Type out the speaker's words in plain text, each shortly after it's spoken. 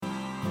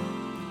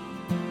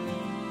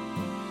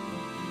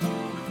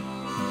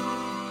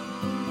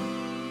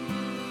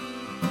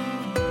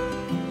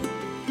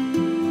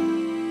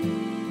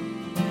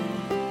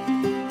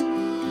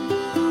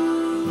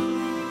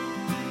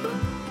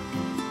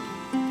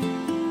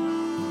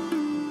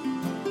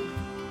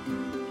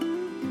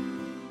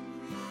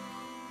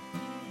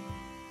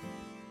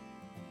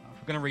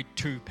We're going to read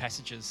two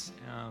passages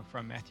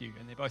from Matthew,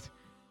 and they're both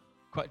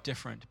quite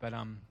different, but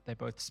they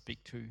both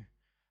speak to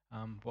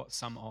what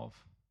some of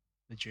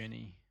the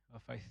journey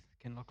of faith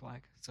can look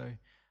like. So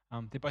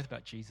they're both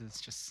about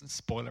Jesus, just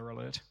spoiler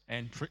alert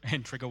and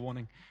trigger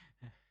warning.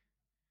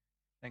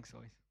 Thanks,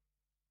 Lois.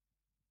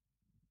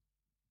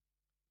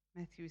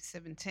 Matthew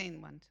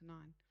 17, 1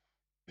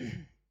 to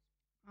 9.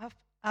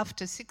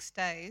 After 6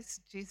 days,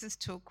 Jesus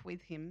took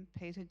with him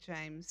Peter,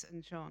 James,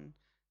 and John,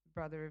 the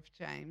brother of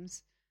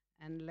James,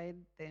 and led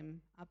them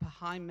up a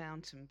high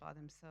mountain by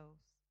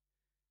themselves.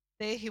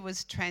 There he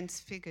was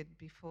transfigured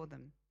before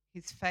them.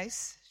 His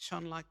face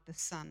shone like the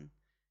sun,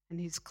 and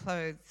his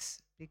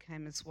clothes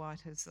became as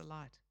white as the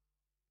light.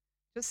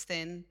 Just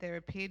then there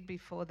appeared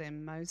before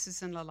them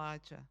Moses and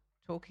Elijah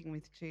talking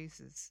with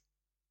Jesus.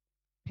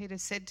 Peter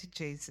said to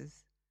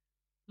Jesus,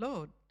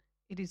 "Lord,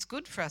 it is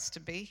good for us to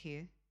be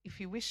here. If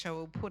you wish, I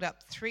will put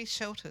up 3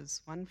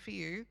 shelters, one for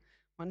you,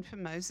 one for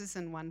Moses,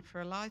 and one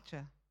for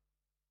Elijah."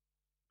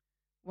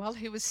 While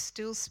he was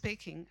still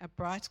speaking, a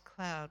bright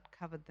cloud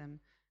covered them,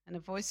 and a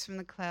voice from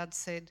the cloud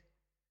said,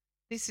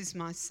 "This is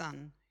my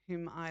son,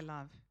 whom I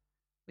love.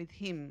 With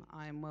him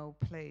I am well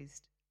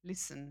pleased.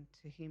 Listen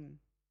to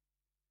him."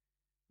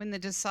 When the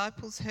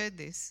disciples heard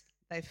this,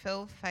 they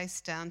fell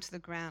face down to the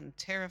ground,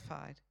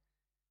 terrified.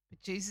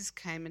 But Jesus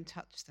came and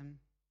touched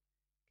them.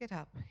 "Get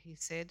up," he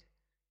said.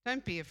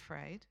 "Don't be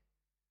afraid."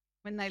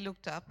 When they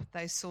looked up,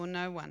 they saw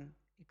no one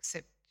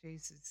except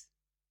Jesus.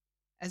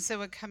 As they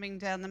were coming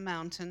down the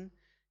mountain,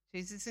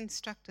 Jesus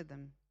instructed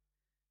them,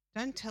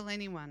 "Don't tell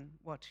anyone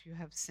what you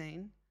have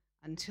seen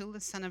until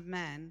the Son of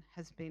Man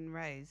has been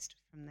raised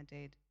from the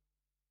dead."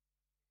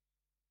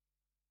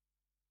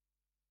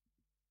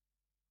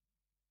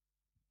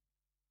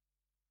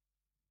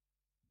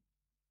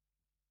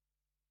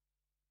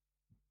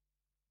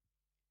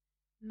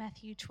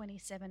 Matthew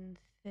 27,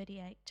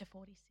 38 to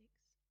 46.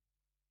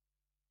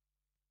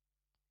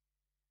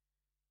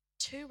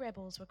 2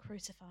 rebels were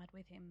crucified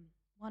with him,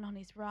 one on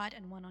his right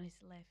and one on his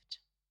left.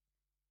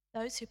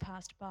 Those who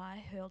passed by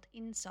hurled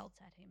insults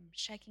at him,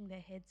 shaking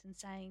their heads and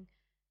saying,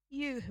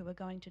 "You who are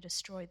going to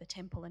destroy the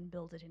temple and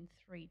build it in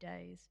 3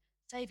 days,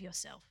 save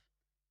yourself.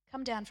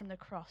 Come down from the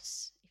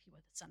cross if you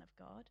are the Son of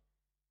God."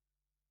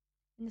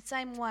 In the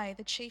same way,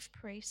 the chief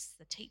priests,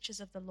 the teachers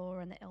of the law,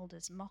 and the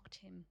elders mocked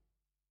him.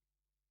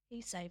 "He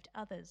saved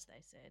others,"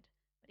 they said,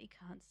 "but he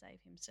can't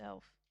save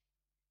himself.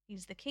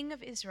 He's the King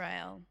of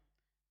Israel.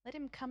 Let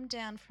him come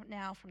down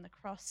now from the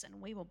cross and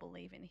we will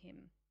believe in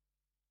him.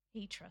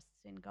 He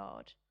trusts in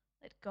God.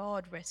 Let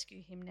God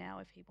rescue him now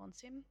if he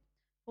wants him.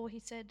 For he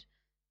said,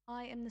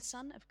 'I am the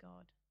Son of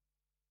God.'"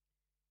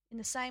 In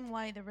the same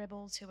way, the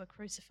rebels who were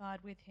crucified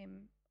with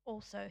him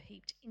also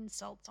heaped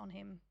insults on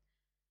him.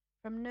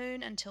 From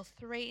noon until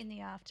 3 in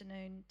the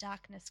afternoon,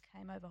 darkness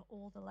came over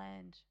all the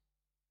land.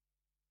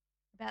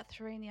 About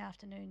 3 in the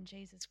afternoon,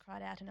 Jesus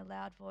cried out in a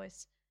loud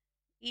voice,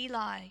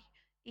 "Eli,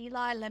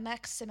 Eli,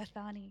 lema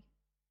sabachthani,"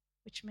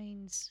 which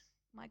means,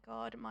 my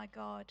God,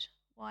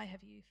 why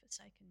have you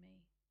forsaken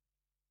me?"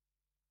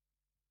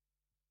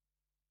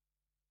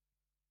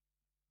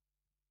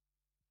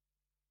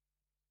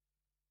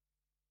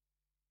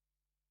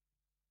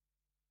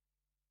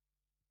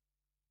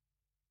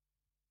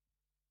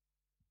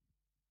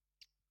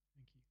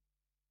 Thank you.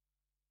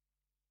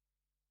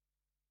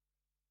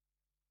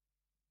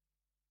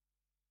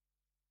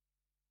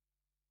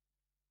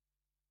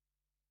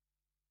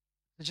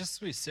 So just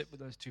as we sit with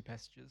those two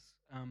passages,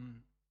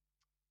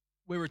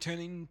 we're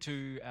returning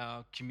to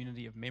our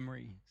Community of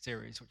Memory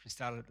series, which we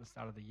started at the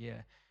start of the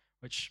year,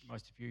 which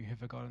most of you have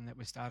forgotten that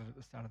we started at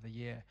the start of the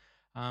year.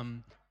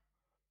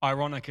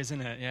 Ironic,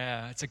 isn't it?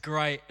 Yeah, it's a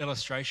great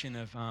illustration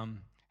of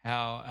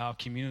how our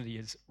community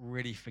is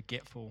really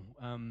forgetful.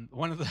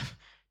 One of the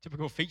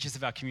typical features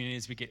of our community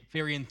is we get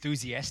very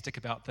enthusiastic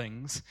about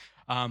things,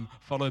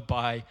 followed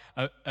by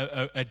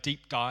a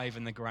deep dive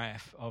in the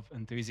graph of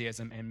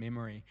enthusiasm and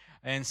memory.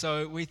 And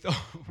so we thought,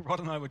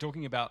 Rod and I were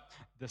talking about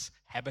this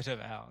habit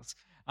of ours,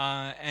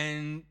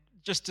 and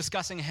just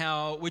discussing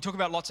how we talk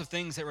about lots of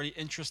things that really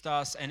interest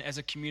us, and as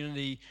a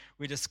community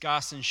we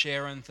discuss and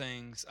share in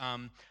things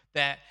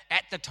that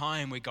at the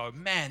time we go,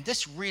 "Man,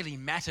 this really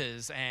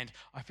matters, and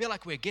I feel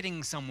like we're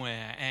getting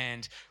somewhere,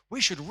 and we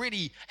should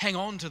really hang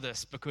on to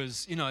this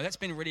because, that's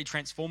been really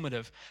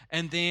transformative."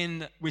 And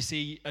then we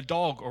see a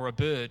dog or a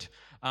bird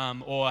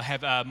or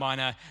have a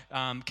minor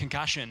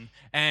concussion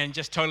and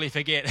just totally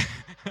forget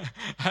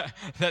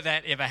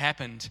that ever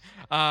happened.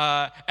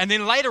 And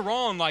then later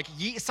on,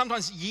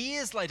 sometimes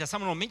years later,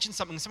 someone will mention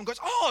something and someone goes,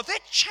 "Oh,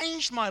 that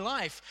changed my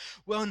life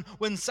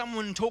when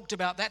someone talked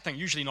about that thing."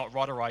 Usually not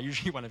Rod or I,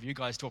 usually one of you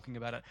guys talking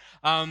about it.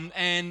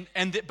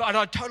 But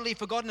I'd totally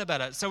forgotten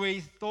about it. So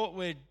we thought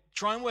we'd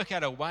try and work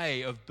out a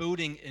way of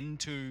building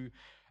into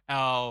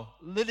our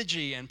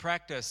liturgy and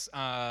practice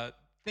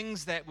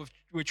things that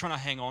we're trying to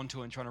hang on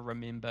to and trying to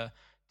remember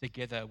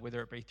together,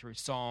 whether it be through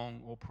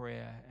song or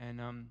prayer.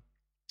 And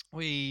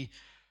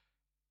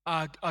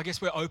I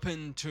guess we're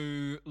open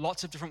to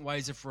lots of different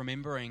ways of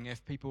remembering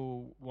if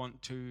people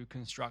want to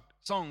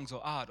construct songs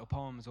or art or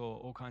poems or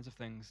all kinds of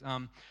things.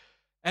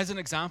 As an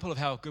example of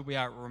how good we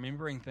are at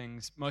remembering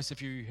things, most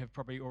of you have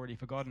probably already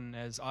forgotten,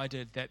 as I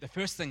did, that the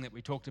first thing that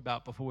we talked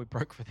about before we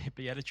broke for the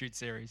Beatitude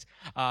series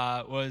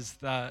was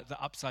the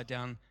upside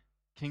down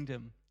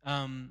kingdom.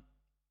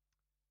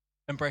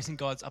 Embracing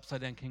God's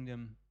upside down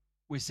kingdom,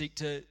 we seek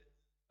to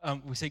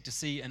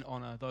see and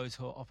honor those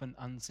who are often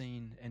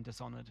unseen and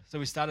dishonored. So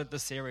we started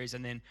this series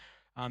and then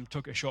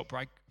took a short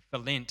break for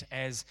Lent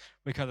as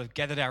we kind of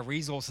gathered our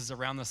resources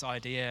around this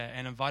idea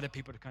and invited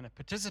people to kind of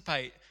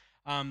participate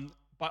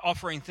by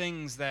offering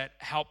things that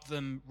help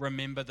them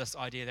remember this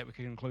idea that we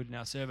could include in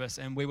our service.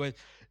 And we were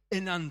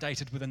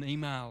inundated with an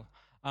email.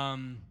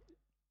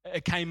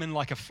 It came in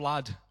like a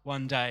flood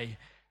one day,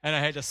 and I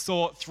had to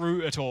sort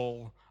through it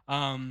all.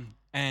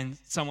 And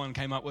someone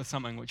came up with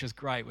something which is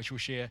great, which we'll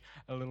share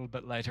a little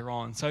bit later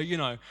on. So,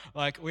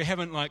 we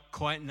haven't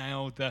quite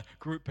nailed the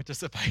group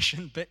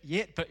participation bit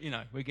yet, but,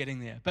 we're getting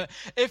there. But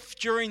if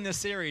during this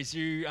series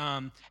you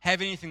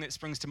have anything that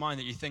springs to mind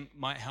that you think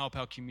might help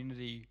our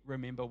community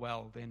remember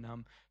well, then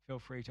feel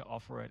free to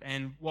offer it.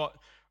 And what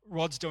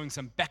Rod's doing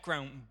some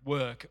background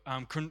work,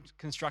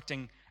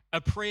 constructing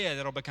a prayer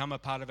that'll become a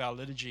part of our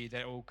liturgy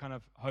that will kind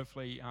of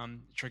hopefully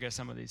trigger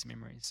some of these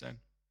memories. So,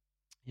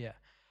 yeah.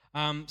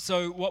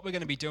 So what we're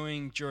going to be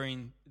doing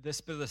during this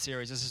bit of the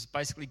series is just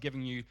basically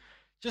giving you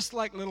just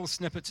like little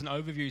snippets and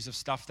overviews of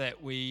stuff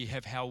that we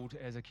have held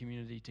as a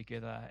community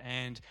together.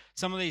 And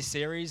some of these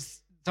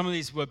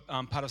were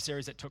part of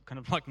series that took kind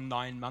of like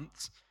 9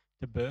 months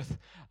to birth.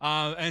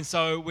 And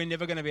so we're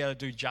never going to be able to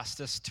do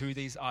justice to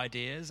these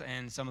ideas,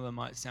 and some of them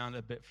might sound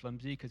a bit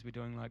flimsy because we're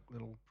doing like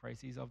little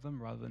précis of them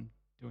rather than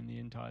doing the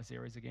entire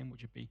series again,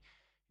 which would be,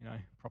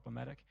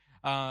 problematic.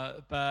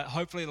 But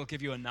hopefully it'll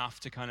give you enough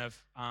to kind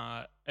of,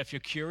 if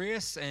you're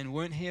curious and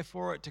weren't here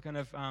for it, to kind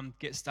of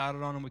get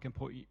started on, and we can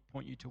point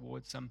you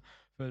towards some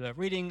further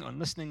reading on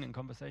listening and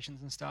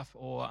conversations and stuff.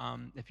 Or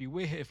if you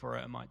were here for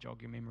it, it might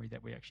jog your memory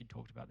that we actually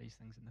talked about these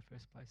things in the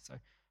first place. So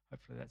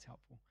hopefully that's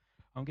helpful.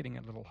 I'm getting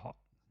a little hot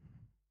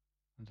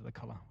under the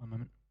collar. One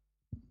moment.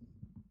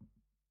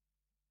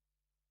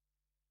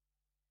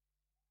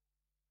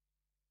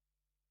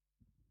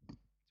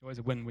 It's always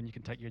a win when you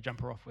can take your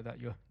jumper off without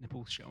your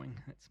nipples showing.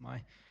 That's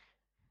my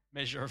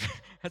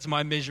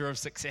measure of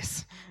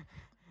success.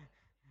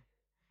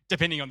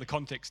 Depending on the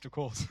context, of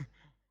course.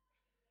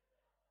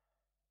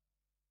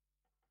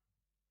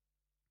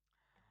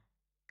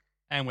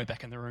 And we're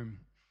back in the room.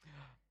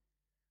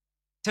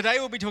 Today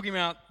we'll be talking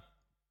about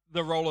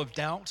the role of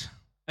doubt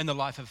in the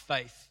life of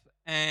faith.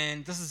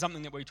 And this is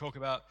something that have talked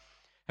about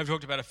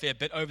a fair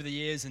bit over the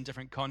years in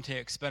different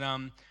contexts. But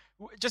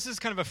just as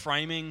kind of a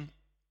framing,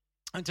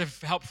 and to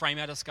help frame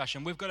our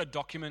discussion, we've got a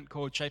document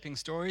called Shaping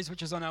Stories,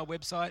 which is on our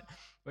website,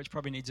 which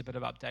probably needs a bit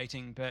of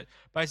updating. But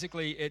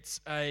basically, it's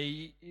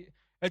a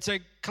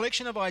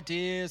collection of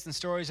ideas and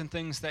stories and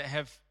things that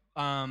have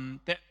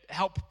that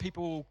help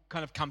people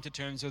kind of come to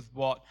terms with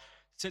what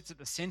sits at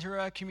the center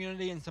of our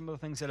community and some of the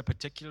things that are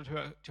particular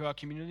to our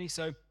community.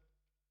 So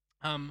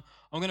I'm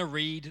going to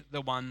read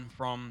the one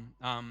from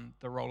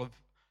the role of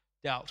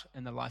doubt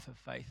in the life of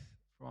faith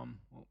from.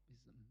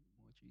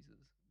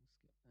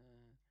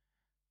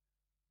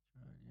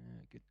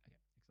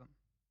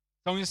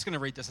 So I'm just going to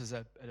read this as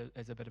a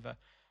bit of a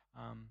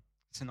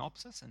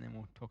synopsis, and then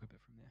we'll talk a bit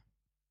from there.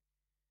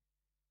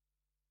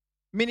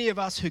 Many of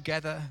us who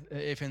gather at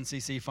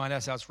FNCC find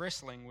ourselves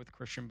wrestling with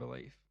Christian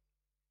belief.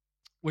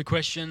 We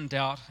question,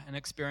 doubt, and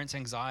experience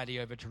anxiety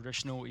over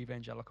traditional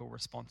evangelical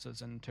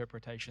responses and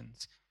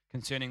interpretations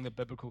concerning the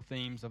biblical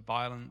themes of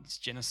violence,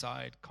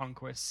 genocide,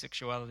 conquest,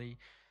 sexuality,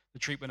 the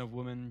treatment of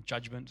women,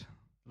 judgment,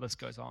 the list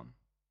goes on.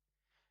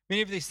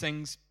 Many of these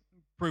things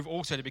prove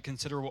also to be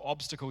considerable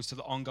obstacles to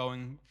the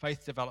ongoing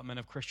faith development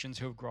of Christians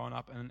who have grown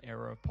up in an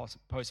era of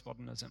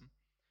postmodernism.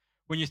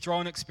 When you throw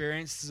in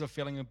experiences of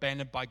feeling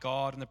abandoned by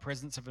God in the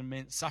presence of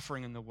immense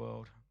suffering in the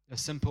world, a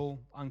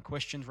simple,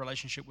 unquestioned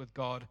relationship with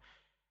God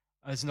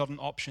is not an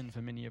option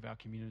for many of our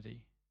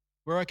community.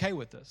 We're okay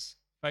with this.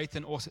 Faith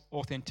and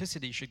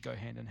authenticity should go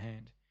hand in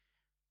hand.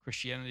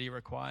 Christianity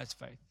requires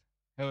faith.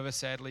 However,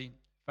 sadly,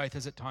 faith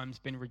has at times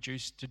been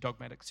reduced to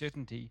dogmatic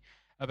certainty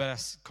about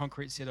a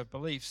concrete set of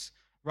beliefs,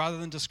 rather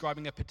than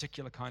describing a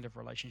particular kind of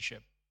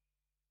relationship.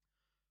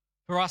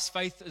 For us,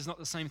 faith is not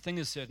the same thing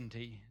as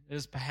certainty. It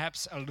is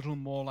perhaps a little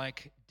more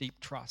like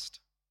deep trust,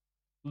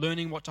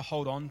 learning what to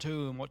hold on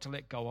to and what to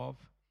let go of,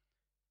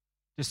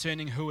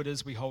 discerning who it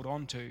is we hold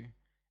on to,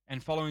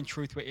 and following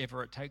truth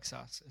wherever it takes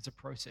us is a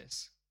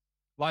process.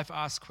 Life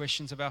asks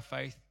questions of our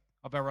faith,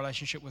 of our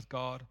relationship with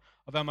God,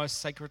 of our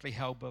most sacredly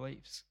held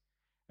beliefs.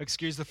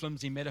 Excuse the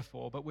flimsy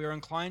metaphor, but we're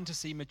inclined to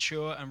see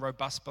mature and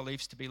robust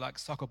beliefs to be like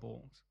soccer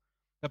balls.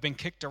 They've been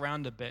kicked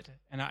around a bit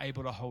and are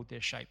able to hold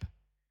their shape.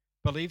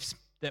 Beliefs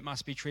that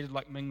must be treated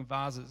like Ming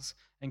vases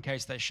in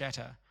case they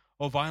shatter,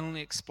 or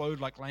violently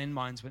explode like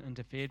landmines when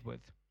interfered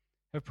with,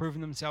 have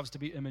proven themselves to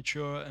be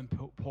immature and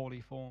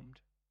poorly formed.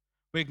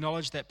 We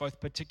acknowledge that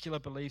both particular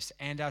beliefs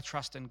and our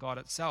trust in God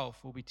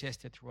itself will be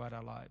tested throughout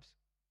our lives.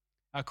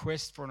 Our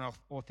quest for an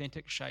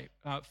authentic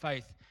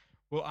faith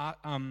will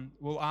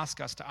ask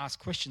us to ask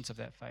questions of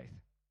that faith.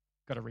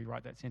 got to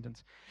rewrite that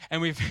sentence.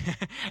 And we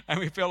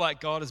feel like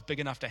God is big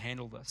enough to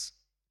handle this.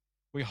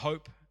 We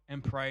hope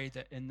and pray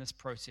that in this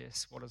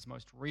process, what is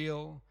most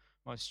real,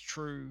 most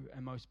true,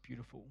 and most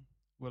beautiful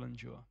will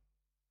endure.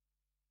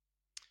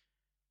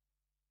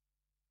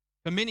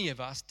 For many of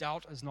us,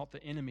 doubt is not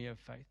the enemy of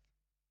faith.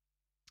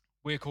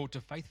 We're called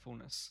to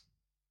faithfulness,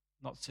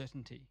 not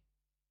certainty.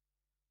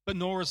 But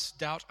nor is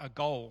doubt a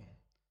goal.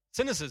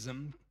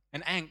 Cynicism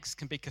and angst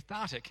can be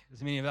cathartic,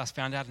 as many of us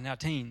found out in our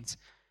teens.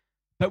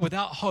 But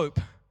without hope,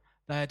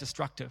 they are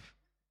destructive.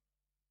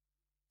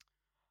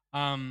 We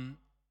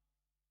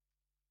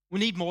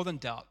need more than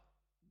doubt.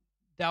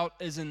 Doubt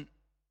isn't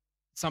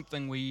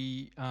something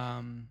we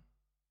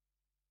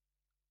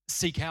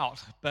seek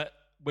out, but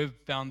we've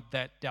found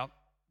that doubt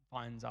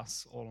finds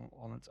us all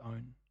on its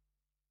own.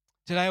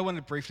 Today I want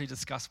to briefly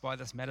discuss why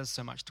this matters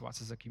so much to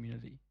us as a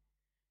community.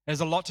 It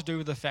has a lot to do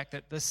with the fact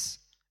that this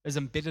is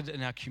embedded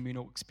in our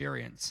communal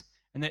experience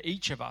and that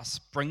each of us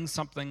brings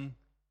something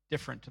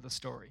different to the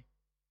story.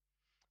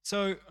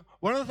 So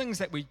one of the things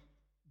that we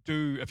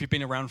do, if you've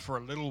been around for a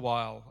little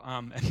while,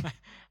 and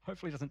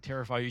hopefully it doesn't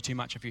terrify you too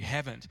much if you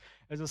haven't,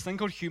 is this thing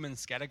called human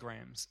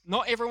scattergrams.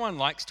 Not everyone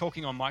likes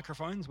talking on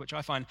microphones, which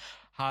I find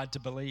hard to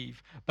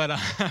believe, but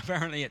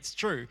apparently it's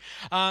true.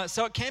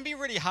 So it can be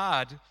really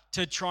hard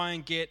to try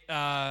and get,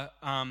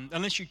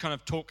 unless you kind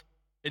of talk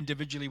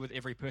individually with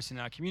every person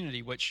in our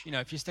community, which,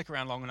 if you stick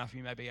around long enough,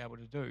 you may be able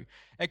to do.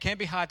 It can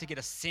be hard to get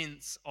a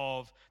sense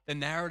of the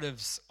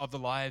narratives of the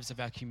lives of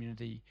our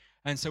community.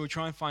 And so we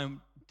try and find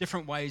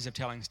different ways of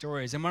telling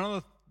stories. And one of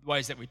the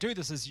ways that we do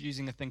this is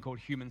using a thing called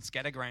human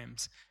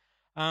scattergrams.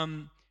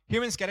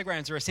 Human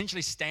scattergrams are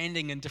essentially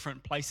standing in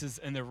different places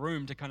in the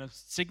room to kind of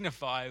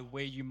signify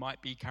where you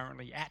might be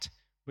currently at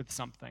with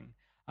something.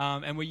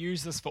 And we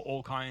use this for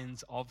all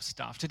kinds of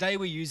stuff. Today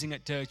we're using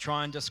it to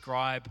try and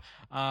describe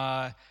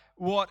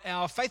what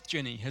our faith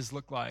journey has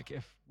looked like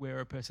if we're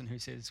a person who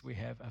says we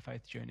have a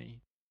faith journey.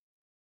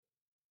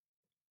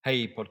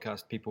 Hey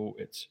podcast people,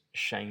 it's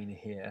Shane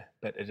here,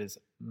 but it is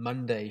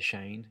Monday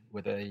Shane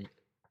with a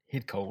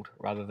head cold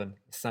rather than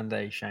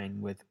Sunday Shane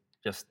with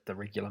just the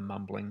regular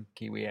mumbling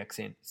Kiwi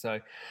accent.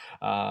 So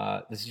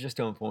this is just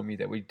to inform you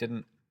that we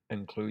didn't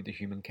include the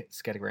human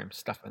scattergram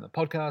stuff in the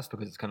podcast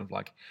because it's kind of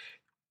like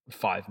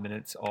 5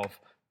 minutes of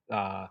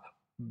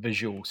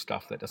visual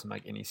stuff that doesn't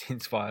make any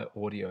sense via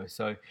audio.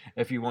 So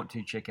if you want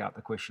to check out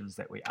the questions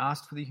that we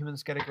asked for the human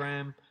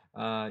scattergram,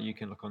 you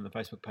can look on the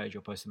Facebook page.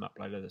 I'll post them up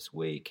later this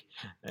week,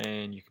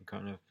 and you can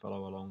kind of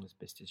follow along as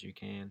best as you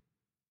can.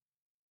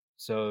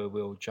 So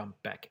we'll jump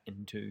back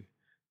into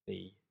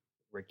the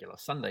regular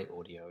Sunday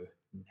audio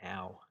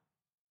now.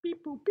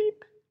 Beep, boop,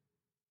 beep.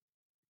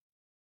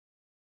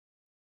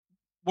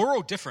 We're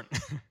all different,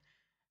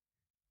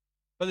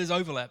 but there's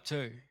overlap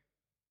too.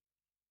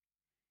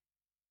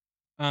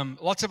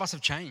 Lots of us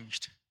have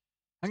changed.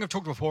 I think I've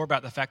talked before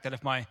about the fact that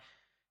if my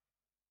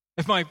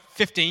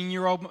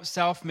 15-year-old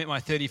self met my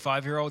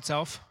 35-year-old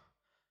self,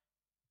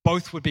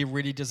 both would be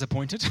really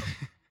disappointed.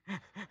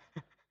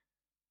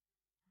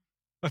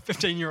 My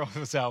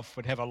 15-year-old self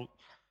would have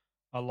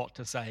a lot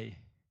to say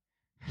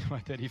to my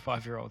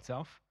 35-year-old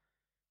self,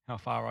 how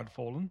far I'd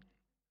fallen.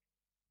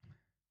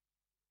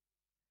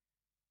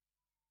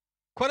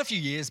 Quite a few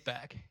years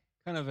back,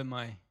 kind of in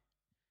my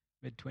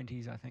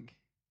mid-20s, I think,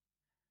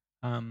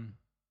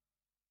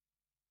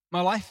 my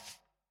life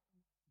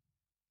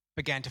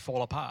began to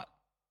fall apart.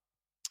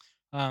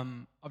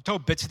 I've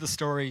told bits of the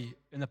story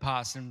in the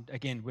past, and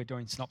again, we're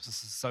doing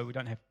synopsises, so we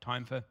don't have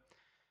time for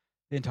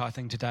the entire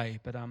thing today.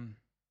 But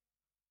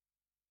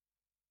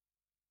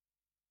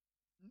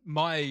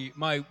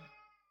my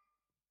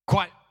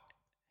quite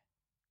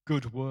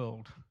good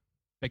world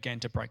began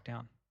to break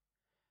down.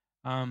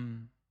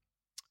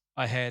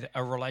 I had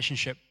a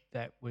relationship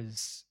that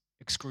was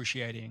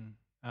excruciating,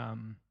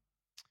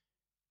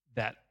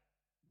 that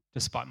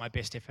despite my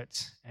best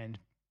efforts and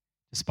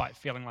despite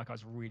feeling like I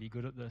was really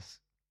good at this,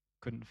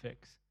 couldn't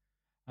fix.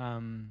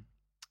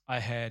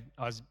 I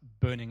was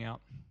burning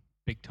out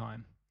big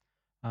time.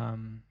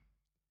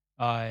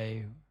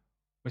 I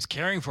was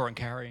caring for and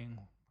carrying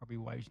probably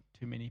way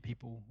too many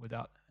people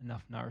without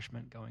enough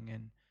nourishment going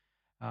in.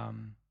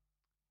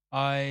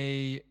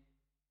 I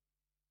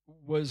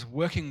was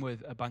working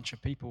with a bunch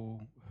of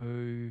people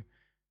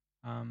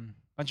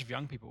bunch of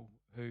young people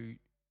who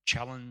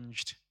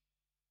challenged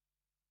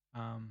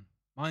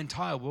my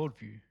entire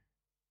worldview.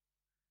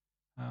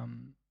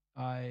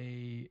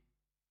 I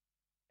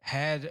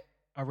had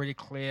a really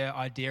clear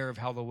idea of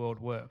how the world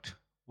worked,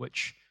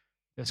 which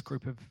this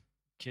group of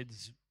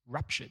kids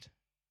ruptured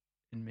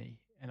in me,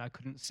 and I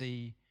couldn't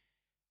see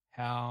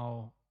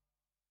how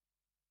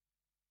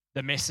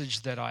the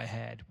message that I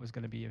had was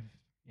going to be of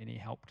any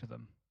help to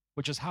them,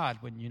 which is hard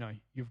when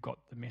you've got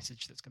the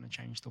message that's going to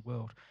change the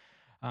world.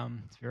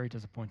 It's very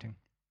disappointing.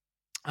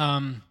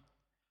 I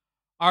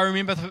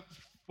remember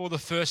for the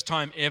first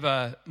time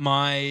ever,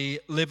 my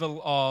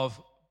level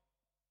of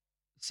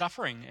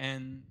suffering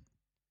and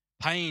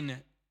pain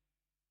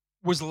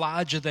was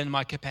larger than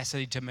my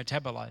capacity to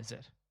metabolize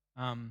it.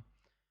 I'm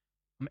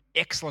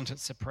excellent at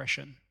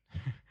suppression.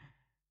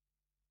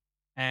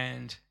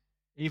 And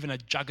even a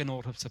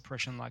juggernaut of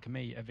suppression like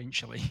me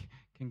eventually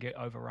can get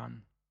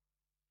overrun.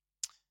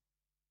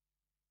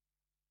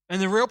 And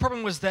the real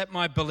problem was that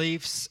my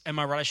beliefs and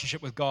my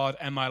relationship with God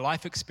and my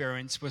life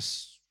experience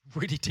was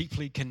really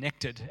deeply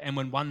connected. And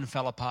when one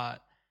fell apart,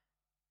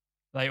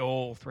 they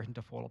all threatened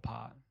to fall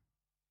apart.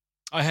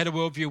 I had a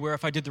worldview where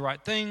if I did the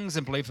right things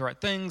and believed the right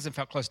things and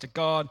felt close to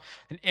God,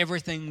 then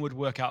everything would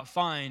work out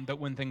fine. But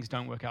when things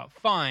don't work out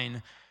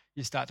fine,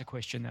 you start to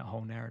question that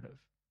whole narrative.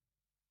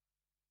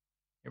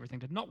 Everything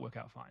did not work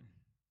out fine.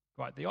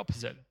 Quite the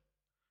opposite.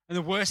 And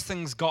the worse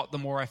things got, the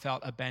more I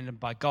felt abandoned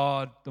by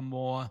God, the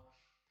more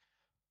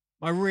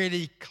my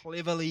really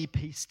cleverly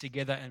pieced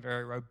together and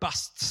very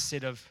robust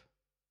set of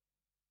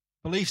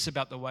beliefs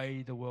about the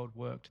way the world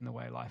worked and the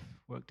way life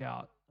worked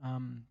out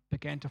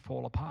began to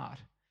fall apart.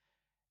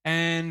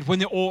 And when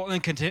they're all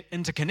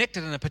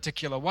interconnected in a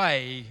particular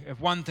way,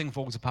 if one thing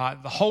falls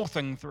apart, the whole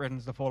thing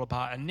threatens to fall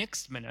apart. And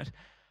next minute,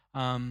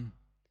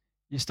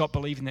 you stop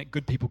believing that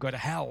good people go to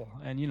hell.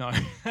 And,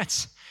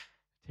 that's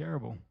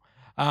terrible.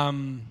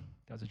 That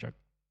was a joke.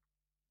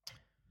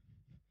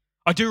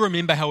 I do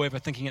remember, however,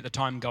 thinking at the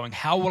time, going,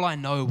 how will I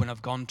know when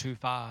I've gone too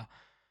far?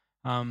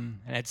 And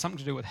it had something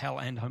to do with hell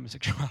and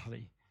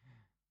homosexuality,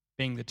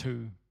 being the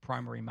two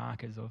primary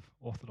markers of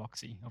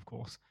orthodoxy, of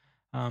course.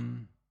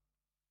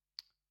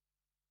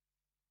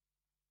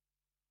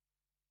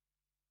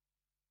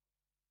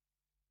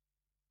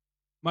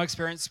 My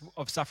experience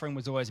of suffering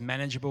was always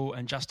manageable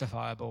and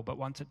justifiable, but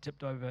once it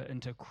tipped over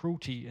into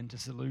cruelty and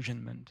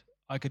disillusionment,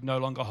 I could no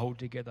longer hold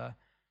together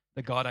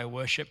the God I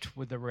worshipped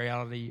with the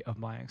reality of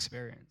my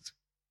experience.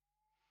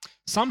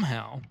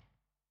 Somehow,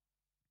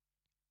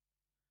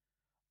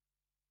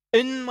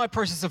 in my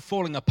process of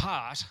falling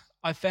apart,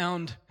 I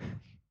found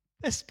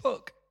this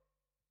book.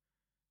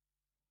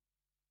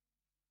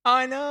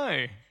 I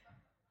know.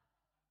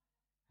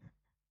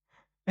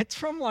 It's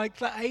from like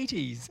the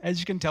 80s, as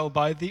you can tell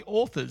by the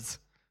authors.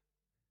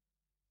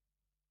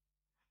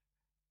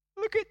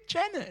 Look at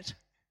Janet.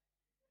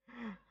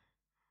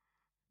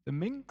 The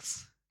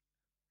minx.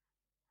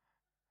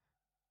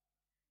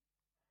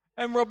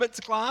 And Robert's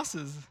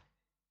glasses.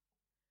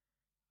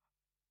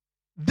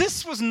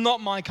 This was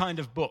not my kind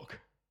of book.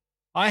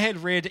 I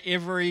had read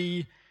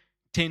every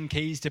 10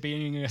 Keys to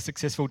Being a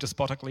Successful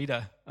Despotic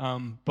Leader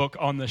book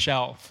on the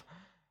shelf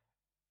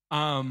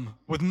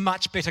with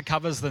much better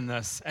covers than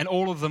this, and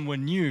all of them were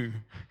new.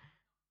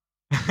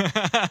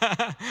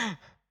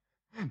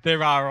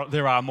 There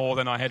are more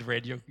than I had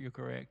read, you're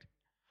correct.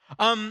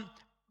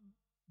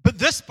 But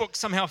this book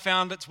somehow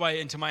found its way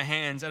into my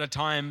hands at a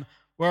time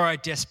where I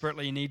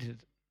desperately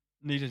needed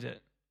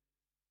it.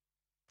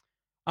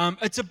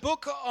 It's a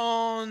book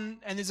on,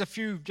 and there's a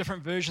few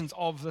different versions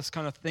of this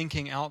kind of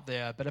thinking out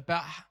there, but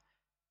about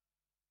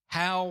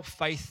how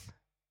faith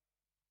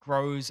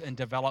grows and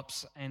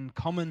develops, and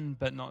common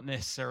but not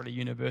necessarily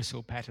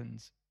universal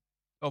patterns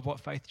of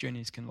what faith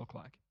journeys can look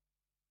like.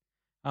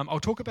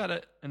 I'll talk about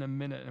it in a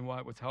minute and why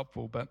it was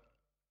helpful, but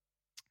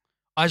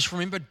I just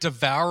remember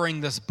devouring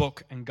this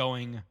book and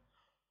going,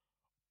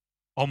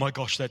 oh my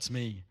gosh, that's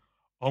me.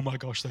 Oh my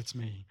gosh, that's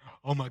me.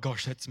 Oh my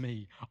gosh, that's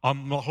me.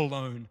 I'm not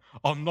alone.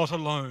 I'm not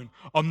alone.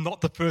 I'm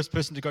not the first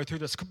person to go through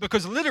this.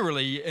 Because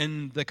literally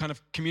in the kind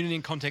of community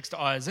and context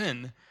I was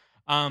in,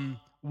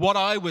 what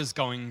I was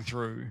going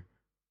through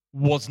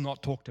was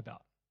not talked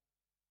about.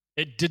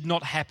 It did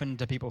not happen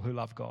to people who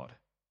love God.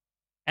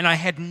 And I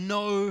had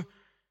no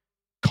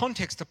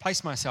context to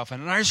place myself in.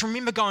 And I just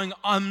remember going,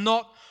 I'm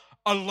not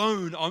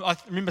alone. I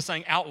remember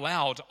saying out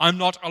loud, I'm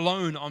not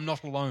alone. I'm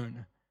not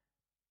alone.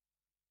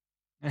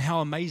 And how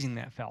amazing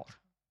that felt.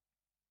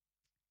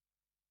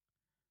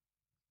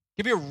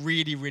 Give you a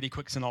really, really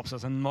quick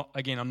synopsis. And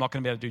I'm not going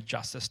to be able to do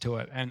justice to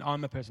it. And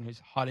I'm a person who's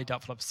highly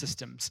doubtful of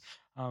systems.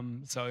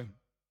 So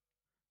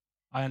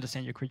I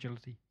understand your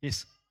credulity.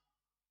 Yes.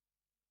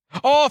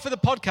 Oh, for the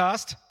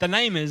podcast, the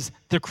name is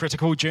The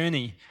Critical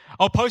Journey.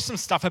 I'll post some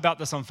stuff about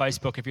this on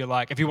Facebook if you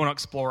like, if you want to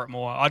explore it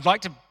more. I'd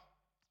like to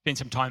spend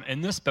some time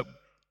in this, but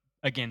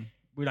again,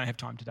 we don't have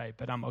time today,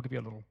 but I'll give you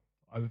a little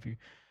overview.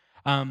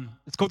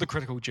 It's called The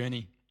Critical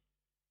Journey.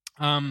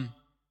 And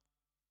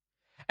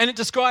it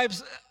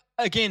describes,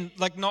 again,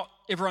 like not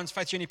everyone's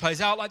faith journey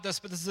plays out like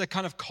this, but this is a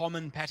kind of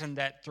common pattern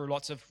that through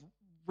lots of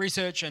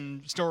research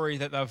and story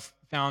that they've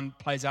found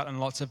plays out in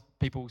lots of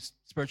people's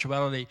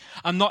spirituality.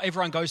 Not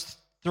everyone goes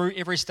through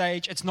every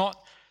stage.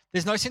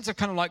 There's no sense of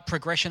kind of like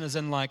progression as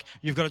in like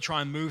you've got to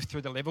try and move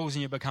through the levels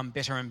and you become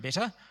better and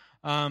better.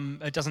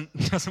 It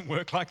doesn't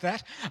work like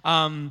that.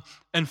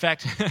 In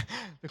fact,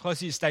 the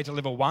closer you stay to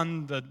level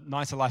 1, the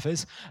nicer life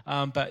is.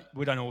 But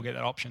we don't all get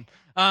that option.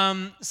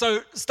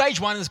 So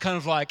stage 1 is kind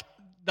of like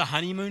the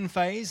honeymoon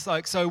phase.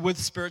 Like so with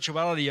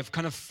spirituality, of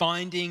kind of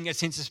finding a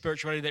sense of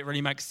spirituality that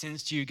really makes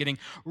sense to you, getting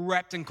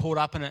wrapped and caught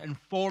up in it, and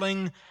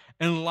falling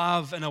in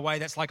love in a way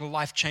that's like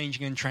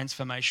life-changing and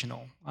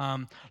transformational.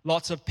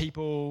 Lots of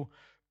people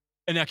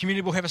in our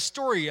community will have a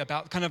story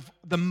about kind of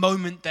the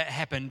moment that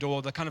happened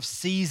or the kind of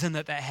season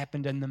that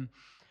happened in them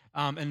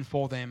and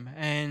for them.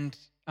 And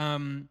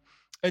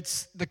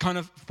it's the kind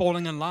of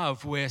falling in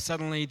love where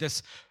suddenly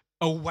this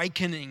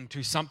awakening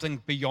to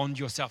something beyond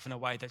yourself in a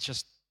way that's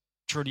just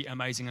truly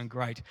amazing and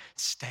great,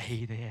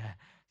 stay there.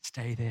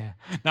 Stay there.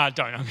 No,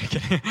 don't. I'm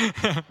kidding.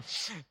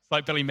 It's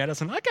like Billy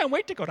Madison. I can't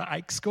wait to go to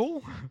Ike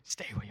School.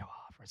 Stay where you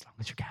are for as long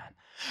as you can.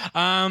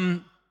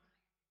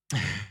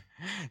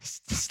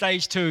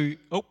 Stage two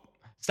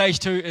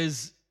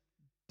is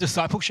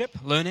discipleship,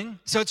 learning.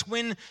 So it's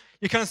when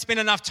you kind of spend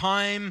enough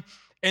time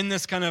in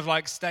this kind of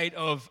like state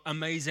of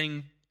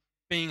amazing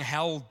being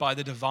held by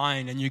the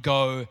divine, and you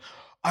go,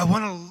 I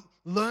want to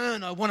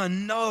learn, I want to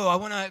know, I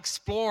want to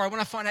explore, I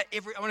want to find out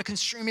I want to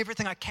consume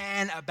everything I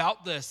can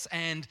about this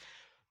and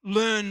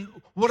learn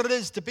what it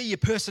is to be a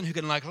person who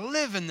can like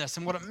live in this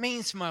and what it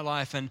means for my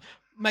life and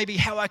maybe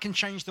how I can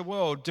change the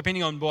world,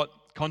 depending on what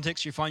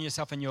context you find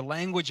yourself in. Your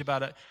language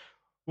about it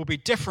will be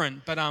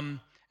different, but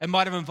it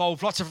might have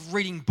involved lots of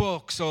reading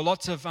books or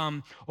lots of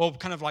or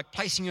kind of like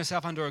placing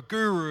yourself under a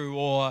guru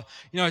or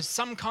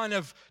some kind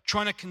of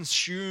trying to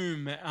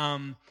consume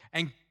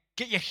and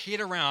get your head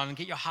around and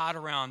get your heart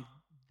around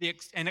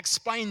and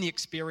explain the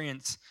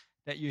experience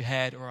that you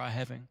had or are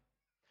having.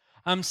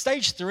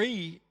 Stage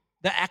 3,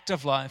 the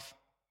active life,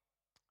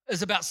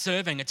 is about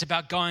serving. It's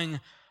about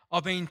going,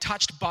 I've been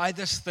touched by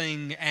this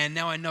thing and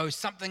now I know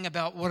something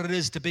about what it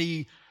is to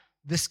be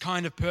this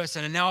kind of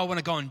person, and now I want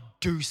to go and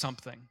do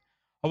something.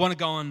 I want to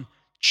go and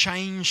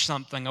change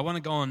something. I want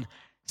to go and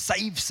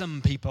save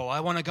some people.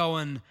 I want to go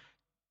and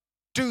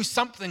do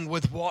something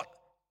with what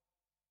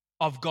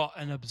I've got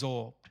and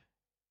absorbed.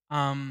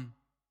 And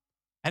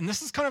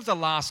this is kind of the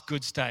last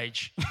good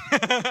stage.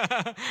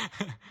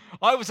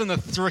 I was in the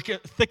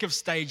thick of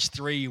stage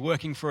 3,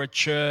 working for a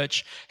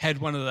church, had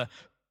one of the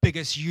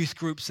biggest youth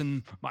groups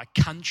in my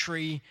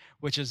country,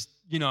 which is,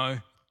 you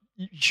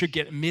should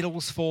get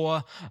medals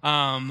for.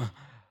 I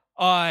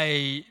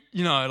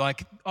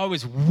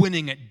was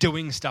winning at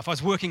doing stuff. I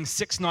was working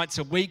 6 nights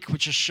a week,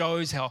 which just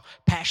shows how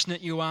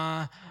passionate you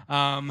are,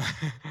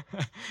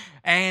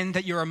 and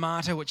that you're a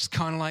martyr, which is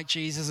kind of like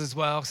Jesus as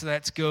well, so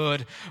that's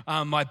good.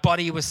 My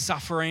body was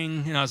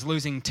suffering, I was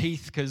losing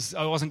teeth because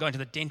I wasn't going to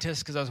the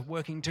dentist because I was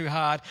working too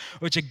hard,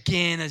 which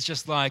again is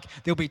just like,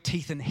 there'll be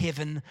teeth in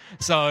heaven,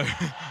 so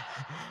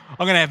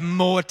I'm going to have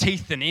more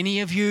teeth than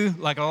any of you,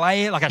 like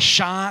a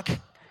shark,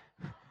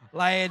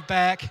 laid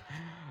back.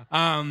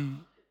 I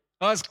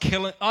was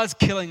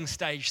killing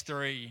stage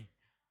 3.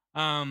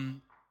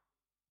 Then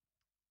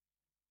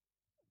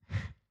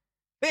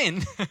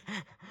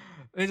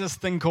there's this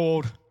thing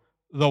called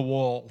the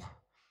wall.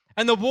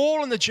 And the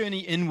wall and the journey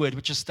inward,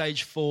 which is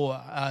stage 4,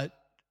 are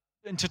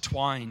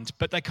intertwined,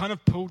 but they kind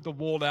of pulled the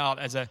wall out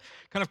as a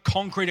kind of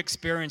concrete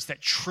experience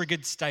that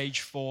triggered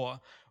stage 4,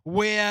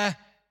 where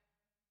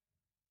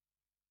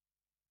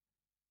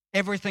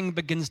everything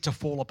begins to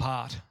fall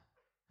apart.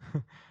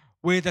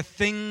 Where the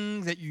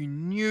thing that you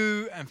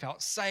knew and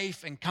felt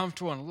safe and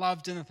comfortable and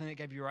loved in, the thing that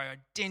gave you your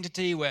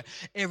identity, where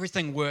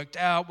everything worked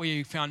out, where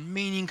you found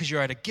meaning because you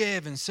were able to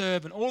give and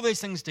serve and all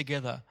these things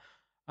together,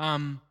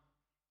 that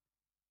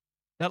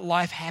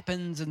life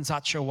happens in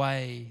such a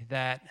way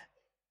that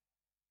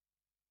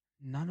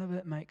none of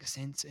it makes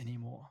sense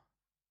anymore.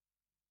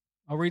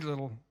 I'll read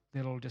a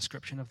little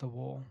description of the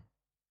wall.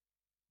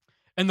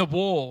 In the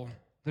wall,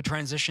 the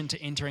transition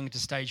to entering into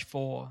stage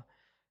 4,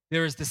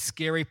 there is this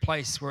scary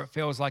place where it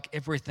feels like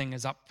everything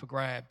is up for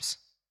grabs.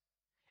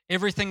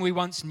 Everything we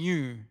once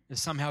knew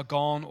is somehow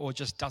gone or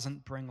just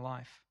doesn't bring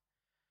life.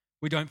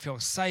 We don't feel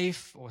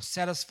safe or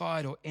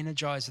satisfied or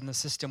energized in the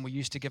system we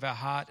used to give our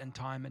heart and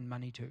time and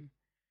money to.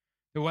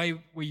 The way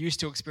we used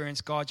to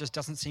experience God just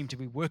doesn't seem to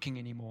be working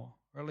anymore,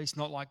 or at least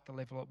not like the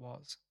level it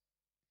was.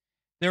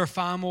 There are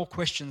far more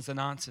questions than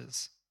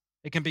answers.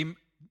 It can be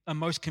a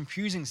most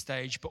confusing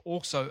stage, but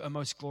also a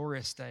most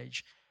glorious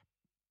stage.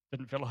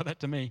 Didn't feel like that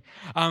to me.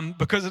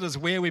 Because it is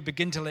where we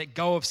begin to let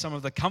go of some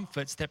of the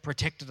comforts that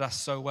protected us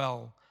so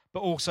well, but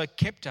also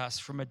kept us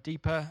from a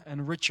deeper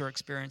and richer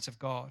experience of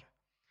God.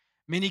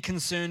 Many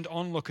concerned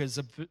onlookers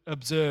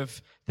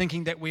observe,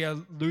 thinking that we are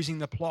losing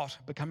the plot,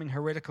 becoming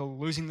heretical,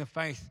 losing the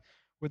faith,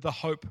 with the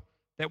hope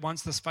that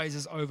once this phase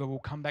is over, we'll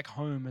come back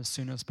home as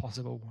soon as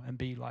possible and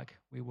be like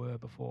we were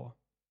before.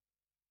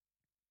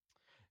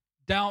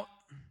 Doubt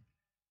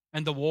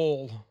and the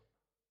wall,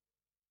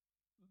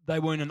 they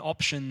weren't an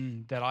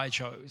option that I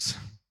chose.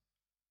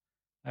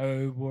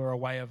 They were a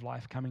way of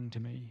life coming to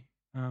me.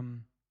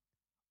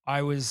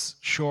 I was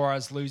sure I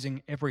was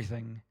losing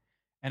everything,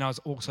 and I was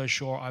also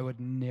sure I would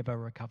never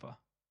recover.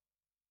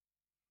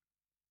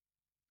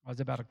 I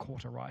was about a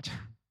quarter right.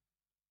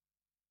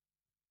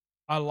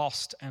 I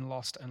lost and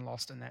lost and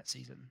lost in that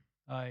season.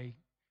 I've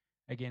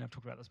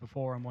talked about this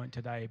before and won't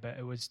today, but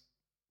it was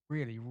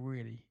really,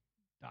 really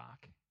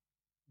dark.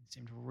 It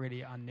seemed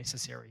really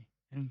unnecessary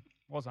and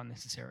was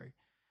unnecessary.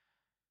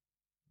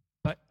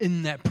 But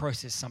in that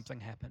process, something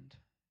happened.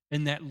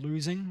 In that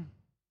losing,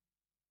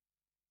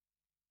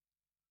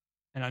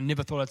 and I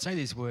never thought I'd say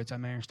these words, I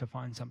managed to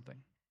find something.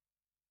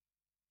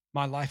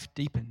 My life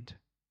deepened.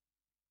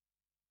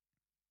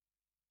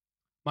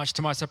 Much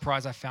to my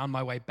surprise, I found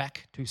my way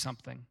back to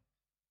something.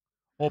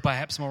 Or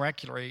perhaps more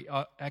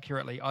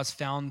accurately, I was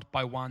found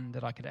by one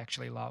that I could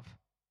actually love.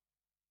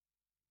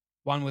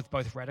 one with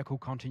both radical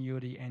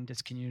continuity and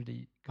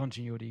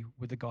discontinuity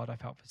with the God I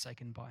felt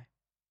forsaken by.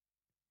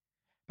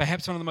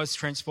 Perhaps one of the most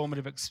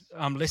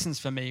transformative lessons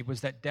for me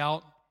was that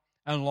doubt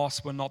and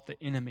loss were not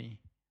the enemy.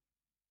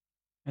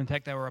 In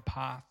fact, they were a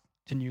path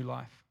to new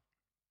life.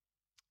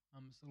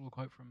 It's a little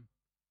quote from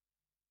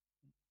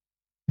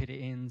Peter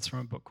Enns from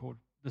a book called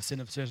The Sin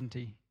of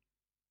Certainty.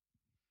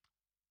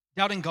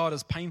 Doubting God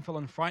is painful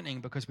and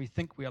frightening because we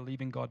think we are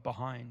leaving God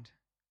behind,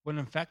 when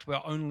in fact we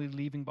are only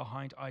leaving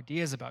behind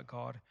ideas about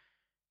God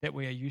that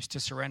we are used to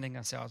surrounding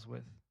ourselves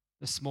with.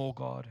 The small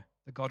God,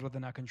 the God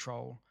within our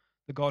control,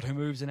 the God who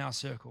moves in our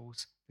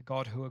circles, the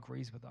God who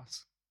agrees with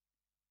us.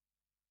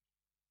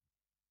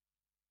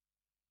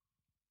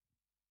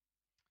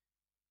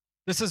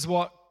 This is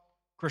what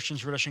Christian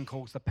tradition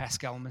calls the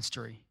Paschal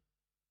mystery.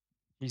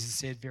 Jesus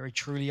said, "Very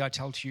truly I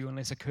tell to you,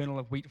 unless a kernel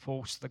of wheat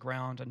falls to the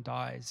ground and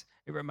dies,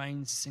 it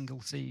remains a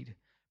single seed.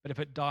 But if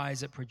it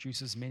dies, it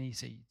produces many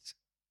seeds."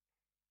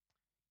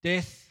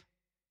 Death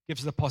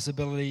gives the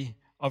possibility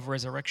of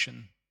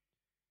resurrection.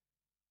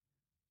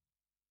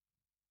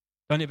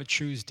 Don't ever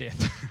choose death.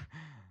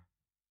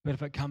 But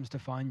if it comes to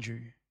find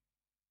you,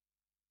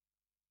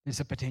 there's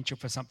a potential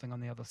for something on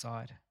the other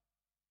side.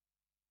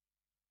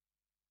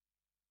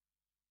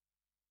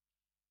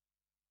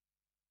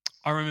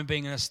 I remember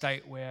being in a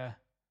state where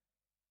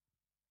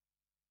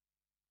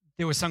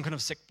there was some kind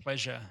of sick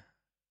pleasure.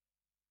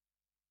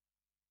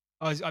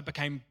 I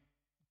became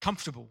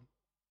comfortable.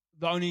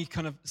 The only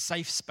kind of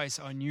safe space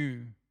I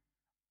knew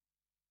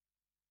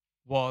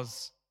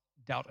was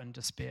doubt and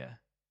despair.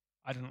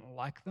 I didn't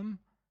like them,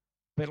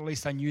 but at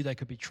least I knew they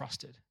could be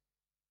trusted.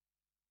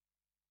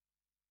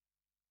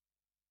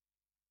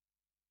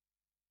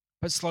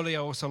 But slowly I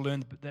also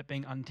learned that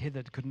being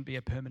untethered couldn't be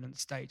a permanent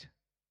state.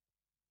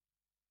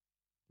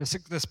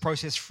 This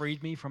process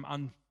freed me from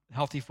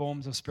unhealthy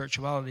forms of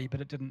spirituality, but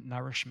it didn't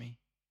nourish me.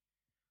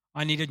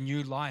 I needed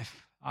new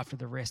life after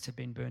the rest had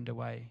been burned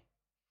away.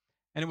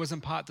 And it was in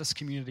part this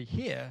community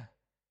here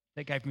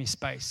that gave me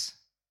space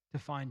to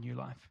find new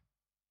life.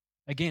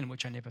 Again,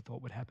 which I never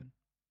thought would happen.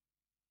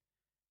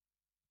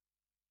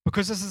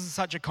 Because this is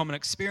such a common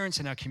experience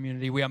in our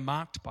community, we are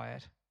marked by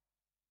it.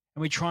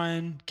 And we try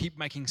and keep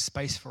making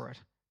space for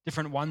it.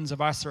 Different ones of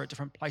us are at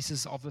different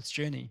places of this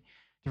journey.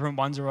 Different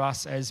ones of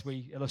us, as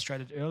we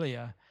illustrated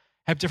earlier,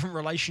 have different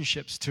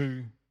relationships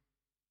to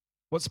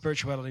what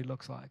spirituality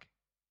looks like.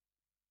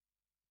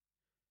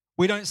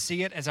 We don't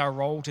see it as our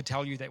role to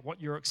tell you that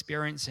what you're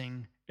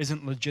experiencing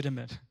isn't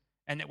legitimate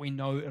and that we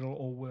know it'll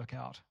all work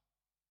out.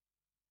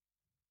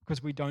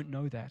 Because we don't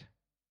know that.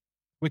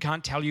 We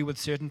can't tell you with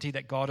certainty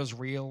that God is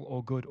real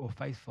or good or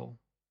faithful.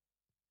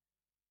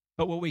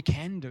 But what we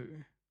can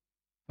do,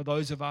 for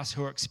those of us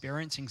who are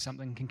experiencing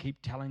something, can keep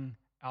telling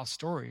our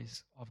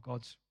stories of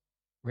God's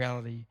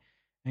reality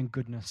and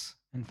goodness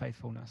and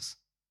faithfulness,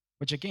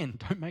 which again,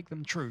 don't make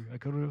them true.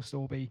 It could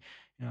also be,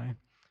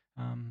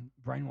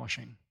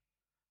 brainwashing.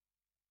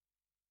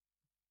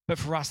 But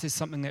for us, there's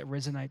something that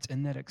resonates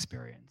in that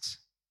experience.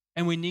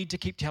 And we need to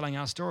keep telling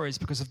our stories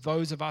because of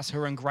those of us who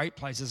are in great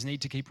places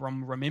need to keep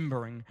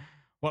remembering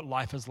what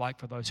life is like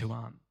for those who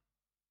aren't.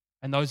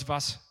 And those of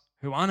us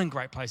who aren't in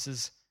great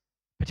places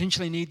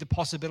potentially need the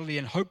possibility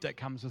and hope that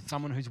comes with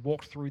someone who's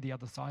walked through the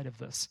other side of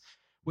this.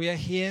 We are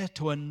here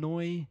to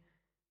annoy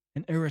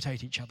and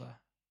irritate each other.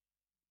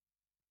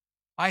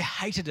 I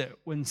hated it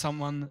when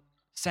someone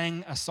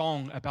sang a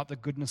song about the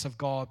goodness of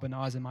God when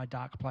I was in my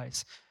dark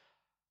place.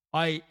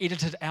 I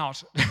edited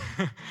out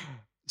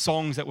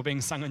songs that were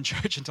being sung in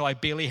church until I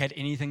barely had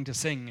anything to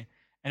sing,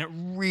 and it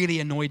really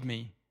annoyed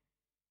me.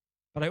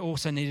 But I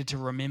also needed to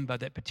remember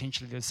that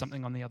potentially there's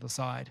something on the other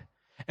side.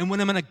 And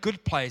when I'm in a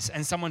good place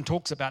and someone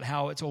talks about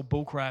how it's all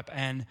bullcrap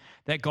and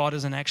that God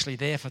isn't actually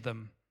there for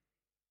them,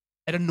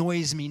 it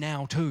annoys me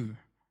now too.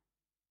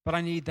 But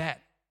I need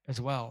that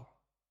as well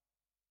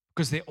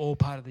because they're all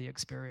part of the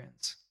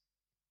experience.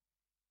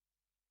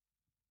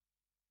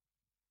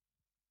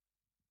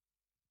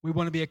 We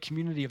want to be a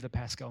community of the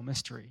Paschal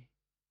mystery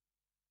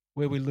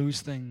where we lose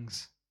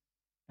things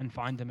and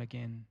find them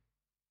again.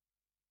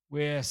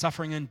 Where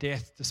suffering and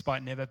death,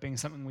 despite never being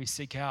something we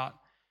seek out,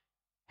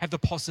 have the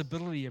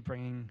possibility of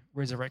bringing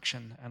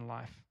resurrection and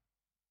life.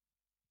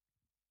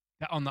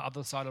 That on the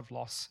other side of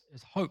loss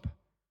is hope.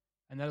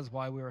 And that is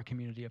why we're a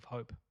community of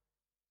hope.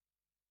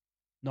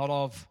 Not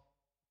of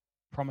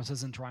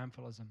promises and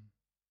triumphalism,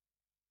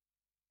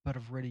 but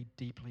of really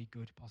deeply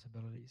good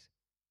possibilities.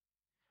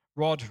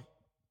 Rod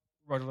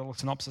wrote a little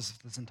synopsis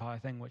of this entire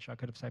thing, which I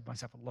could have saved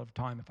myself a lot of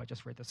time if I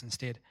just read this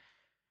instead,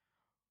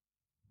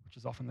 which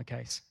is often the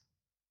case.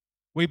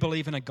 We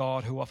believe in a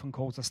God who often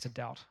calls us to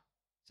doubt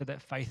so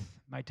that faith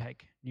may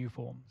take new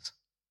forms.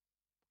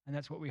 And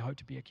that's what we hope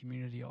to be a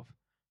community of.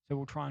 So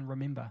we'll try and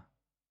remember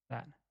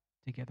that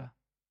together.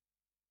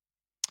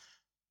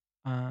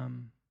 I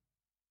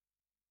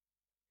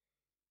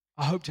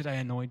hope today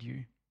annoyed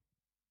you.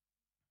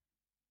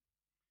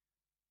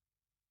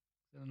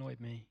 It annoyed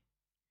me.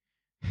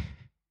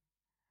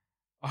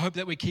 I hope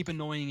that we keep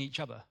annoying each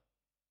other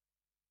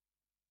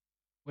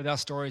with our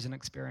stories and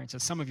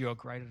experiences. Some of you are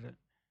great at it.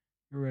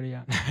 You really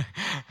are.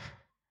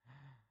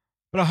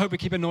 But I hope we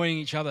keep annoying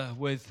each other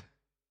with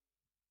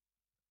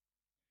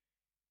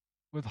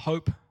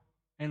hope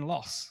and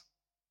loss.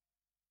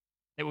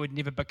 That we would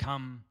never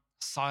become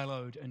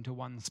siloed into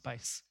one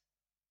space,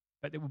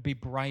 but that would be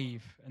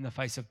brave in the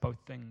face of both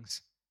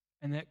things,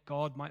 and that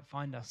God might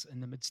find us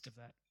in the midst of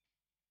that.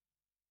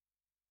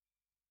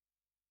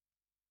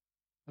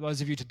 For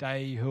those of you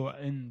today who are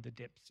in the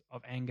depths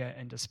of anger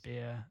and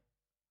despair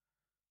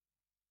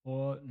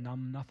or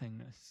numb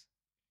nothingness,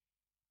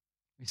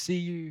 we see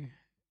you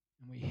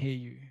and we hear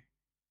you.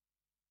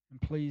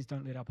 And please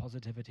don't let our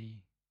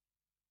positivity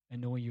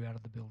annoy you out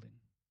of the building.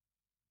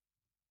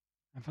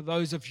 And for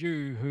those of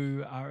you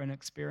who are in an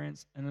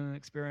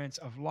experience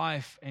of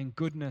life and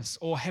goodness,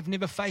 or have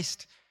never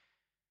faced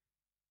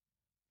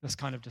this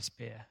kind of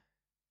despair,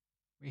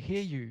 we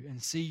hear you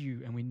and see you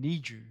and we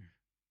need you.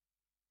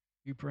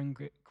 You bring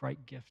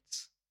great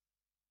gifts,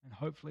 and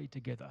hopefully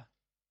together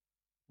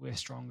we're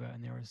stronger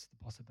and there is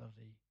the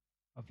possibility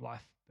of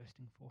life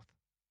bursting forth.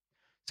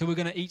 So we're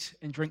going to eat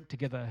and drink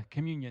together,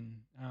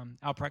 communion.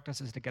 Our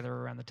practice is together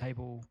around the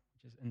table,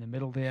 which is in the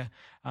middle there.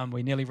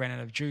 We nearly ran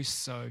out of juice,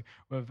 so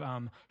we've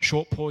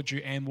short poured you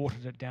and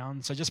watered it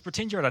down. So just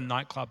pretend you're at a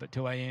nightclub at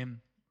 2 a.m,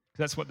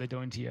 because that's what they're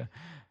doing to you.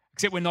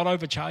 Except we're not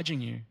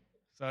overcharging you,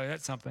 so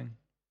that's something.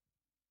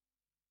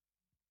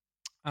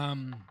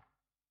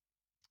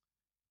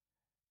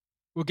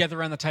 We'll gather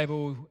around the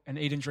table and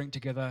eat and drink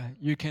together.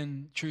 You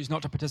can choose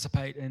not to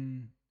participate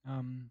in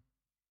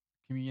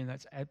communion.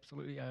 That's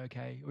absolutely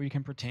okay. Or you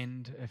can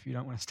pretend if you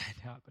don't want to stand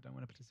out but don't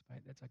want to participate.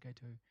 That's okay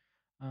too.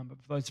 But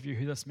for those of you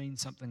who this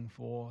means something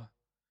for,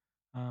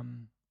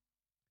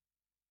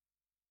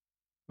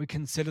 we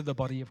consider the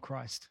body of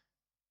Christ.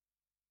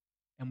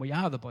 And we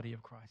are the body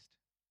of Christ.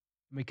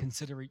 And we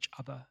consider each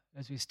other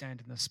as we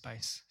stand in this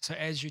space. So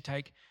as you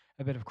take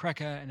a bit of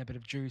cracker and a bit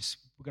of juice,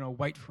 we're going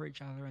to wait for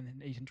each other and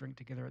then eat and drink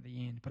together at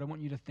the end. But I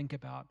want you to think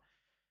about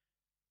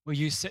where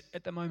you sit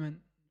at the moment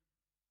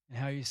and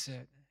how you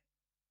sit.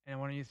 And I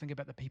want you to think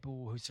about the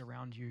people who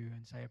surround you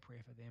and say a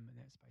prayer for them in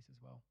that space as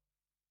well.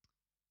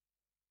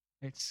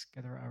 Let's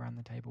gather around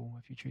the table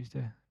if you choose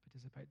to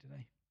participate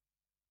today.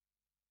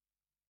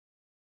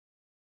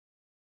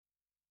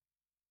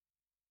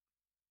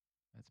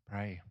 Let's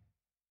pray.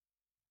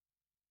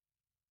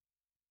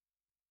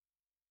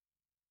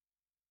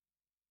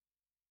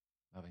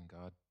 Loving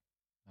God,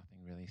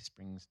 nothing really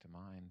springs to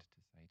mind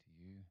to say to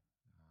you,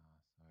 so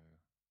I'm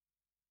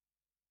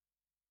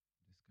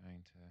just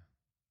going to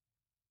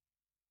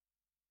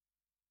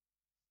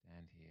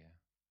stand here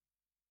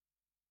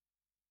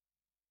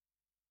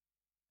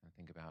and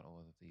think about all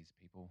of these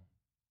people,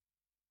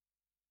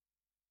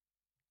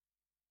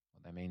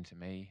 what they mean to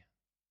me,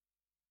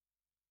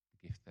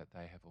 the gift that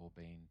they have all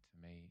been to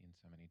me in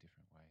so many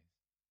different ways.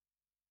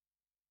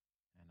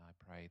 And I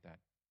pray that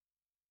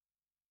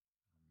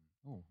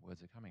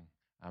words are coming.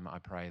 I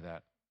pray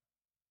that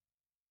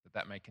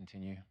may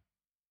continue,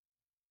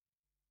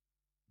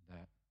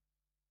 that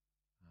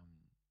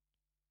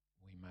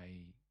we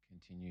may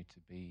continue to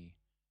be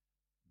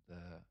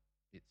the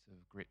bits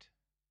of grit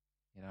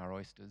in our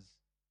oysters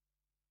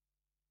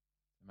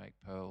to make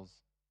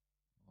pearls.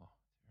 Oh,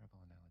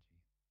 terrible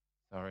analogy.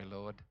 Sorry,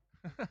 Lord.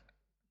 But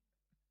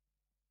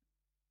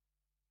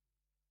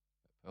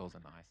pearls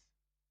are nice,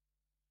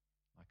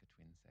 like a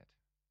twin set.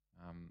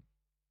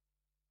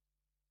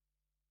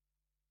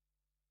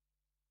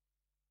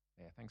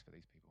 Thanks for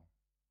these people.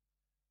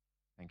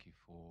 Thank you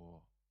for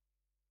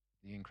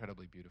the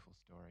incredibly beautiful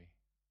story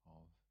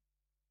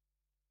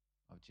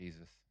of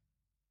Jesus,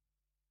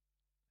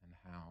 and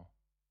how,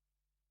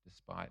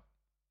 despite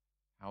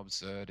how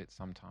absurd it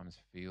sometimes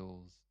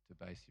feels to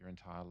base your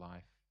entire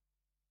life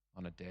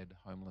on a dead,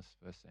 homeless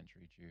first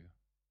century Jew,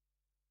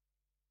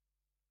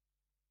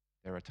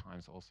 there are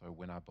times also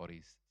when our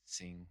bodies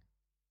sing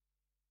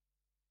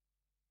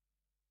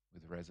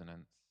with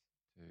resonance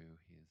to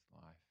his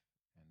life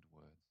and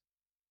words.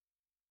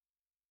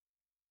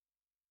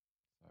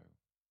 So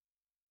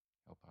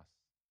help us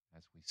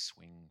as we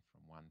swing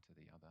from one to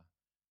the other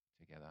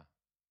together.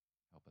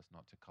 Help us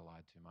not to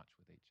collide too much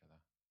with each other.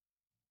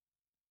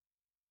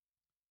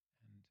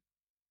 And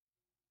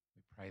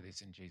we pray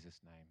this in Jesus'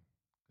 name,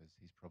 because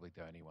he's probably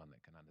the only one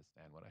that can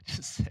understand what I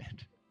just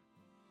said.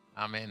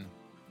 Amen.